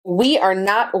We are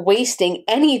not wasting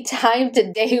any time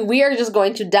today. We are just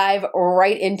going to dive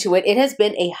right into it. It has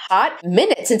been a hot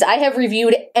minute since I have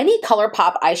reviewed any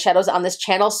Colourpop eyeshadows on this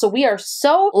channel, so we are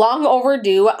so long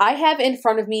overdue. I have in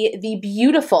front of me the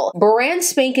beautiful, brand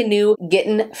spanking new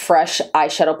Gettin Fresh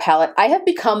eyeshadow palette. I have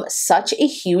become such a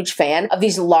huge fan of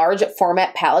these large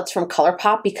format palettes from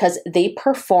Colourpop because they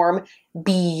perform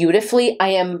beautifully. I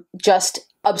am just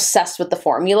obsessed with the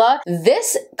formula.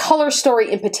 This color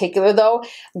story in particular, though,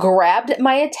 grabbed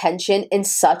my attention in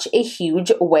such a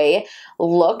huge way.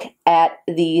 Look at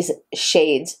these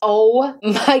shades. Oh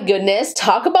my goodness.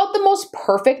 Talk about the most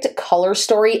perfect color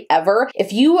story ever.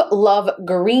 If you love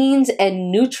greens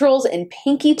and neutrals and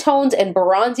pinky tones and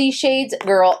bronzy shades,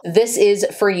 girl, this is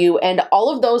for you. And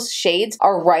all of those shades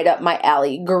are right up my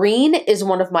alley. Green is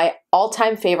one of my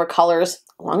all-time favorite colors,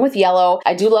 along with yellow.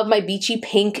 I do love my beachy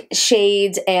pink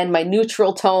shades and my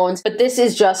neutral tones, but this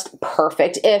is just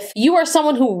perfect. If you are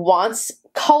someone who wants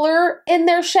color in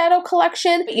their shadow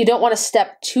collection, but you don't want to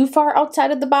step too far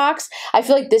outside of the box, I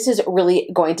feel like this is really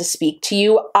going to speak to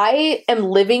you. I am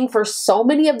living for so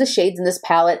many of the shades in this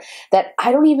palette that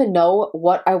I don't even know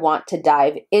what I want to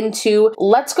dive into.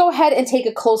 Let's go ahead and take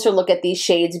a closer look at these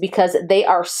shades because they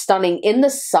are stunning. In the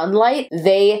sunlight,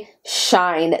 they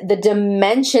shine. The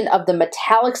dimension of the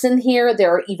metallics in here,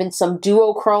 there are even some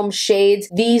duochrome shades.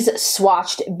 These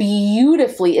swatched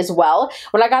beautifully as well.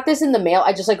 When I got this in the mail,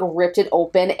 I just like ripped it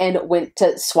open and went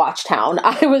to Swatch Town.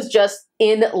 I was just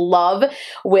in love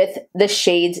with the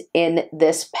shades in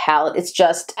this palette. It's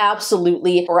just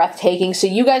absolutely breathtaking. So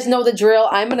you guys know the drill.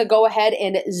 I'm gonna go ahead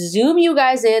and zoom you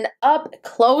guys in up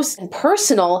close and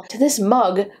personal to this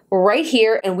mug right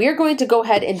here. And we're going to go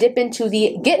ahead and dip into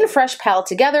the Gettin Fresh palette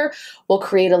together. We'll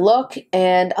create a look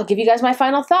and I'll give you guys my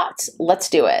final thoughts. Let's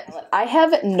do it. I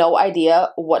have no idea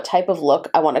what type of look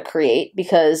I want to create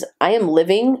because I am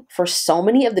living for so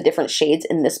many of the different shades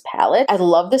in this palette. I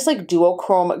love this like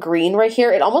duochrome green right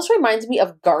here. It almost reminds me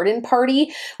of Garden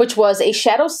Party, which was a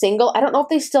shadow single. I don't know if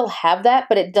they still have that,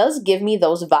 but it does give me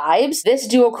those vibes. This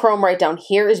duochrome right down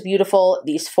here is beautiful.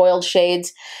 These foiled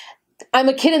shades. I'm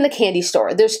a kid in the candy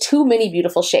store. There's too many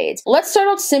beautiful shades. Let's start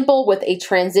out simple with a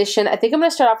transition. I think I'm gonna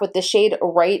start off with this shade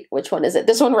right, which one is it?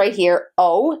 This one right here,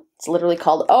 O. It's literally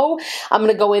called O. I'm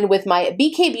gonna go in with my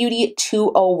BK Beauty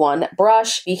 201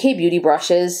 brush. BK Beauty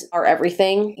brushes are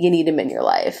everything. You need them in your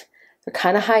life. They're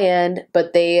kind of high end,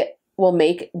 but they will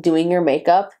make doing your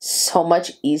makeup so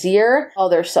much easier. Oh,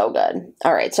 they're so good.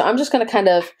 All right, so I'm just gonna kind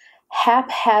of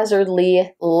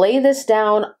haphazardly lay this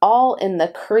down all in the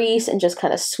crease and just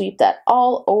kind of sweep that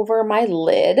all over my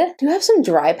lid. I do have some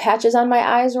dry patches on my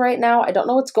eyes right now. I don't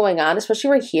know what's going on, especially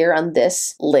right here on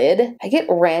this lid. I get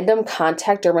random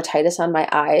contact dermatitis on my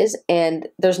eyes and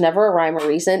there's never a rhyme or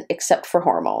reason except for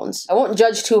hormones. I won't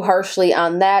judge too harshly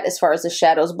on that as far as the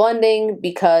shadows blending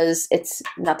because it's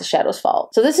not the shadow's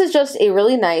fault. So this is just a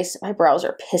really nice, my brows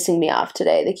are pissing me off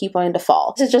today. They keep wanting to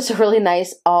fall. This is just a really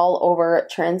nice all over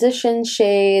transition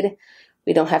shade.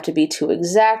 We don't have to be too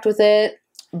exact with it.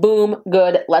 Boom,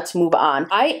 good, let's move on.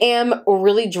 I am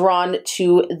really drawn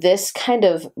to this kind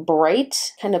of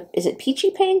bright, kind of, is it peachy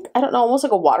pink? I don't know, almost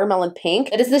like a watermelon pink.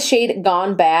 It is the shade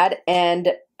Gone Bad,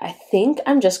 and I think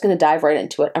I'm just gonna dive right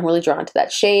into it. I'm really drawn to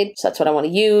that shade, so that's what I wanna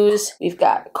use. We've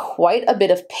got quite a bit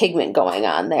of pigment going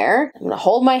on there. I'm gonna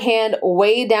hold my hand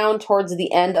way down towards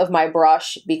the end of my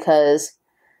brush because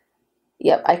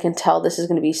yep, I can tell this is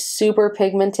going to be super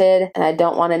pigmented and I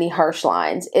don't want any harsh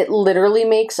lines. It literally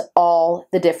makes all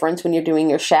the difference when you're doing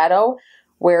your shadow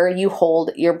where you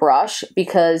hold your brush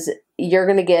because you're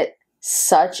going to get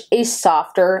such a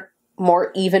softer,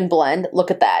 more even blend.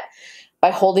 Look at that. By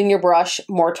holding your brush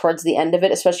more towards the end of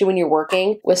it, especially when you're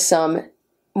working with some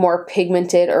more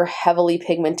pigmented or heavily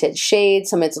pigmented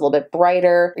shades, some it's a little bit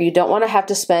brighter, or you don't want to have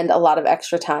to spend a lot of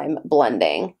extra time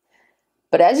blending.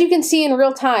 But as you can see in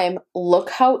real time, look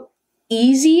how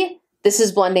easy this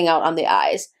is blending out on the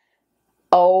eyes.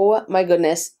 Oh my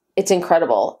goodness, it's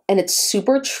incredible. And it's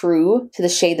super true to the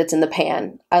shade that's in the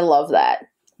pan. I love that.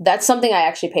 That's something I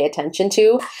actually pay attention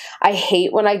to. I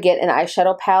hate when I get an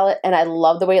eyeshadow palette and I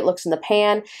love the way it looks in the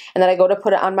pan and then I go to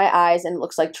put it on my eyes and it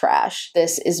looks like trash.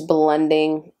 This is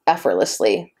blending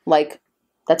effortlessly. Like,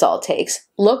 that's all it takes.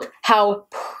 Look how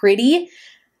pretty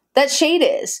that shade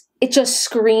is. It just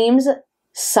screams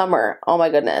summer. Oh my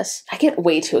goodness. I get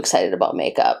way too excited about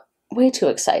makeup. Way too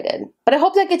excited. But I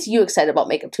hope that gets you excited about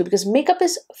makeup too because makeup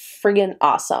is friggin'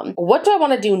 awesome. What do I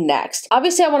want to do next?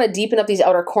 Obviously I want to deepen up these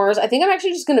outer corners. I think I'm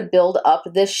actually just going to build up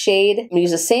this shade. I'm going to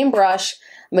use the same brush.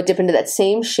 I'm going to dip into that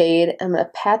same shade. I'm going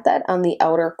to pat that on the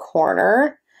outer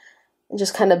corner and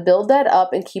just kind of build that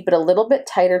up and keep it a little bit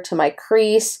tighter to my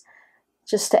crease.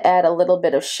 just to add a little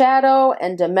bit of shadow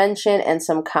and dimension and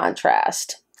some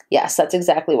contrast. Yes, that's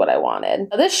exactly what I wanted.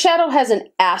 Now, this shadow has an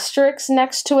asterisk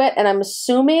next to it, and I'm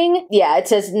assuming, yeah, it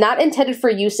says not intended for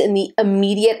use in the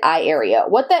immediate eye area.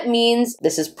 What that means,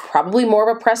 this is probably more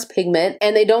of a pressed pigment,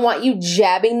 and they don't want you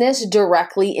jabbing this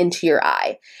directly into your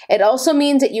eye. It also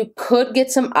means that you could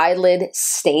get some eyelid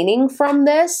staining from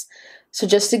this. So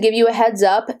just to give you a heads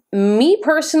up, me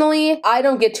personally, I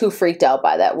don't get too freaked out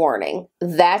by that warning.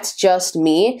 That's just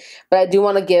me, but I do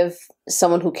want to give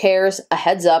someone who cares a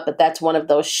heads up that that's one of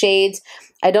those shades.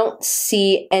 I don't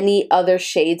see any other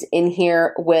shades in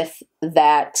here with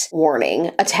that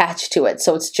warning attached to it.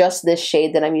 So it's just this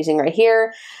shade that I'm using right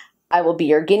here. I will be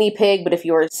your guinea pig, but if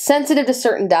you are sensitive to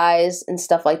certain dyes and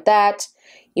stuff like that,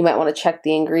 you might want to check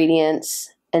the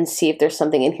ingredients and see if there's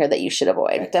something in here that you should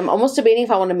avoid. I'm almost debating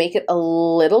if I want to make it a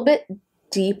little bit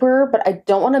deeper, but I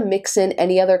don't want to mix in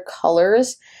any other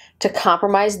colors to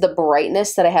compromise the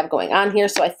brightness that I have going on here.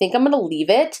 So I think I'm going to leave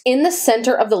it. In the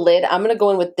center of the lid, I'm going to go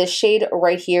in with this shade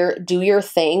right here, Do Your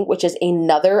Thing, which is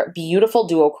another beautiful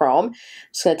duochrome. I'm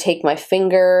just going to take my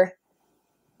finger,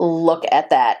 look at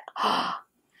that.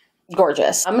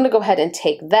 Gorgeous. I'm going to go ahead and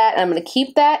take that, and I'm going to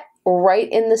keep that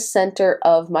right in the center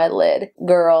of my lid.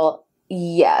 Girl,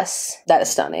 yes, that is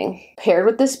stunning. Paired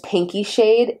with this pinky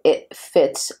shade, it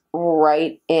fits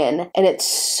right in, and it's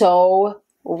so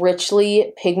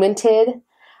richly pigmented.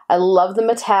 I love the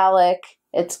metallic.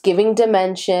 It's giving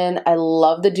dimension. I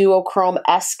love the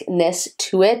duochrome-esque-ness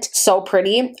to it. So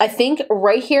pretty. I think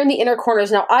right here in the inner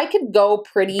corners, now I could go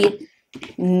pretty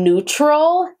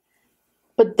neutral,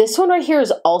 but this one right here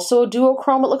is also a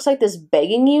duochrome. It looks like this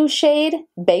Begging You shade,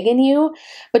 Begging You.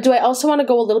 But do I also want to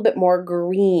go a little bit more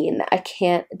green? I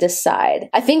can't decide.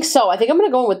 I think so. I think I'm going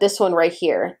to go in with this one right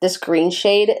here, this green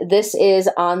shade. This is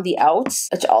On the Outs,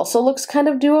 which also looks kind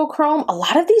of duochrome. A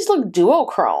lot of these look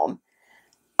duochrome.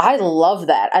 I love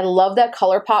that. I love that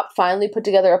Colourpop finally put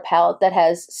together a palette that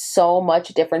has so much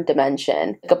different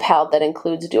dimension. Like a palette that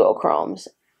includes duochromes.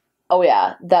 Oh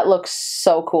yeah, that looks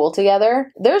so cool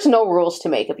together. There's no rules to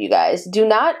makeup, you guys. Do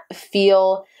not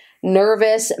feel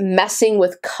nervous messing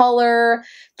with color,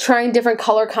 trying different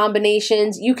color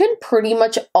combinations. You can pretty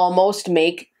much almost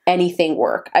make anything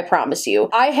work, I promise you.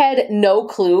 I had no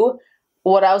clue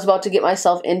what I was about to get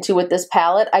myself into with this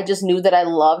palette. I just knew that I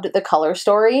loved the color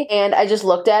story, and I just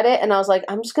looked at it and I was like,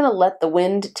 I'm just gonna let the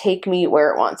wind take me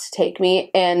where it wants to take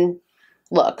me. And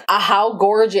look, how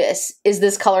gorgeous is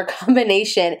this color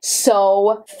combination?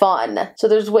 So fun. So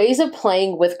there's ways of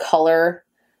playing with color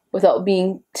without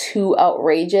being too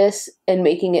outrageous and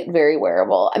making it very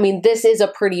wearable. I mean, this is a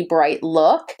pretty bright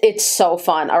look. It's so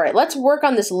fun. All right, let's work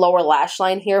on this lower lash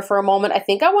line here for a moment. I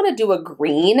think I want to do a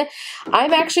green.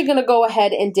 I'm actually going to go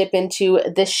ahead and dip into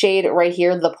this shade right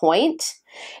here, The Point.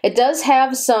 It does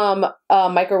have some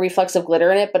micro reflexive glitter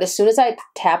in it, but as soon as I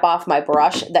tap off my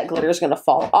brush, that glitter is going to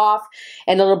fall off,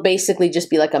 and it'll basically just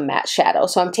be like a matte shadow.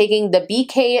 So I'm taking the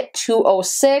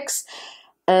BK206,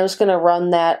 and I'm just going to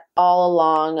run that all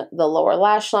along the lower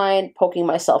lash line, poking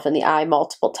myself in the eye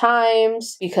multiple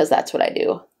times, because that's what I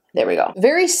do. There we go.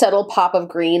 Very subtle pop of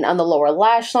green on the lower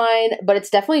lash line, but it's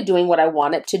definitely doing what I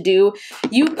want it to do.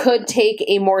 You could take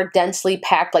a more densely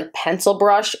packed like pencil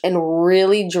brush and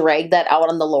really drag that out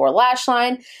on the lower lash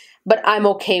line, but I'm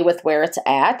okay with where it's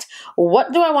at.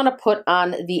 What do I want to put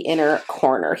on the inner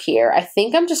corner here? I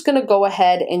think I'm just going to go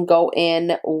ahead and go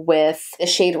in with the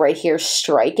shade right here,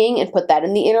 Striking, and put that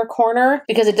in the inner corner,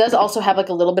 because it does also have like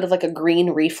a little bit of like a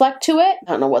green reflect to it. I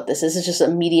don't know what this is. It's just a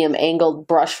medium angled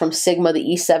brush from Sigma, the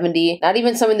E70. Not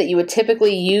even something that you would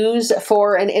typically use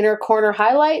for an inner corner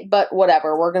highlight, but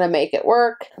whatever. We're going to make it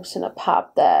work. I'm just going to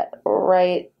pop that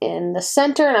right in the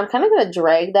center, and I'm kind of going to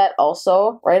drag that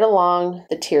also right along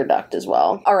the tear duct as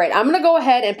well. All right, I'm going to go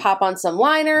ahead and pop on some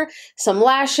liner, some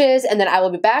lashes, and then I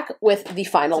will be back with the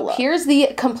final look. Here's the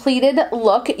completed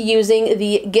look using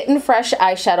the Gettin Fresh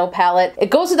eyeshadow palette. It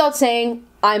goes without saying,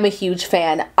 I'm a huge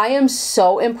fan. I am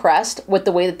so impressed with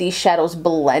the way that these shadows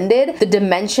blended. The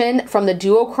dimension from the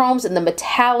duochromes and the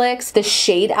metallics, the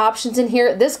shade options in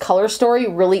here. This color story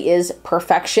really is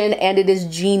perfection, and it is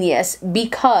genius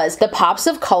because the pops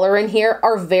of color in here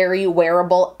are very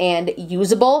wearable and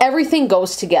usable. Everything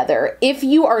goes together. If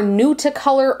you are new to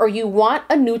color or you want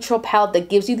a neutral palette that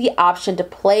gives you the option to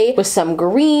play with some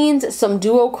greens, some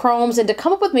duochromes, and to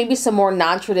come up with maybe some more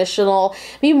non-traditional,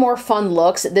 maybe more fun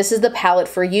looks, this is the palette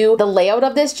for you. The layout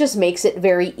of this just makes it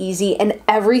very easy, and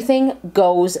everything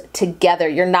goes together.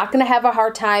 You're not going to have a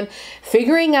hard time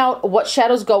figuring out what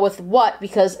shadows go with what,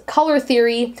 because color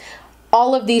theory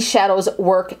All of these shadows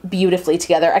work beautifully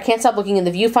together. I can't stop looking in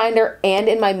the viewfinder and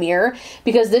in my mirror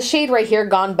because this shade right here,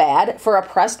 Gone Bad, for a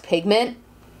pressed pigment,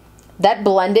 that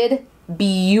blended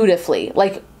beautifully,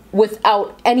 like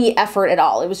without any effort at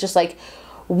all. It was just like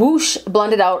whoosh,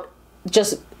 blended out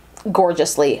just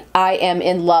gorgeously. I am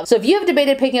in love. So if you have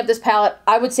debated picking up this palette,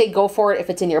 I would say go for it if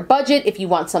it's in your budget, if you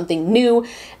want something new.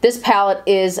 This palette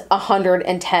is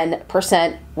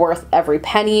 110% worth every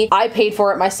penny. I paid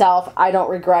for it myself. I don't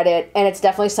regret it. And it's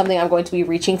definitely something I'm going to be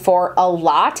reaching for a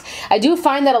lot. I do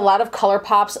find that a lot of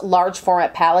Colourpop's large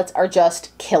format palettes are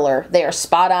just killer. They are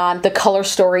spot on. The color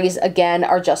stories, again,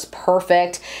 are just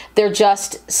perfect. They're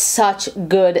just such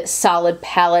good, solid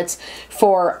palettes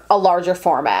for a larger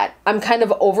format. I'm kind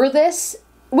of over this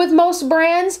with most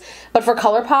brands, but for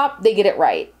Colourpop, they get it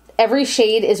right. Every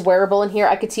shade is wearable in here.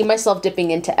 I could see myself dipping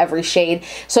into every shade,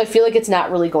 so I feel like it's not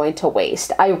really going to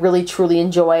waste. I really truly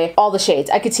enjoy all the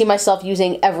shades. I could see myself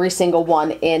using every single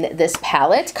one in this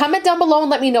palette. Comment down below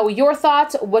and let me know your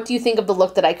thoughts. What do you think of the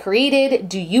look that I created?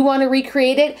 Do you want to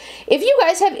recreate it? If you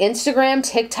guys have Instagram,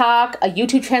 TikTok, a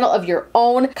YouTube channel of your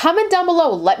own, comment down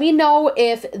below. Let me know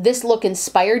if this look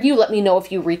inspired you. Let me know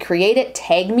if you recreate it.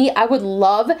 Tag me. I would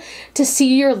love to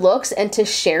see your looks and to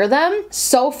share them.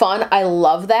 So fun. I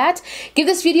love that. Give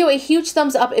this video a huge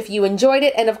thumbs up if you enjoyed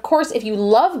it, and of course if you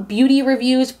love beauty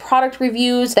reviews, product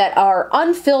reviews that are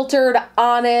unfiltered,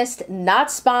 honest, not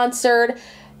sponsored,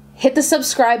 hit the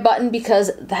subscribe button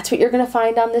because that's what you're gonna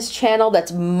find on this channel.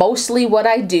 That's mostly what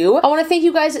I do. I want to thank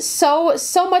you guys so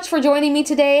much for joining me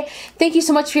today. Thank you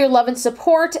so much for your love and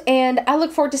support, and I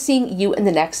look forward to seeing you in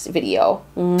the next video.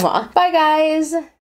 Mwah. Bye guys.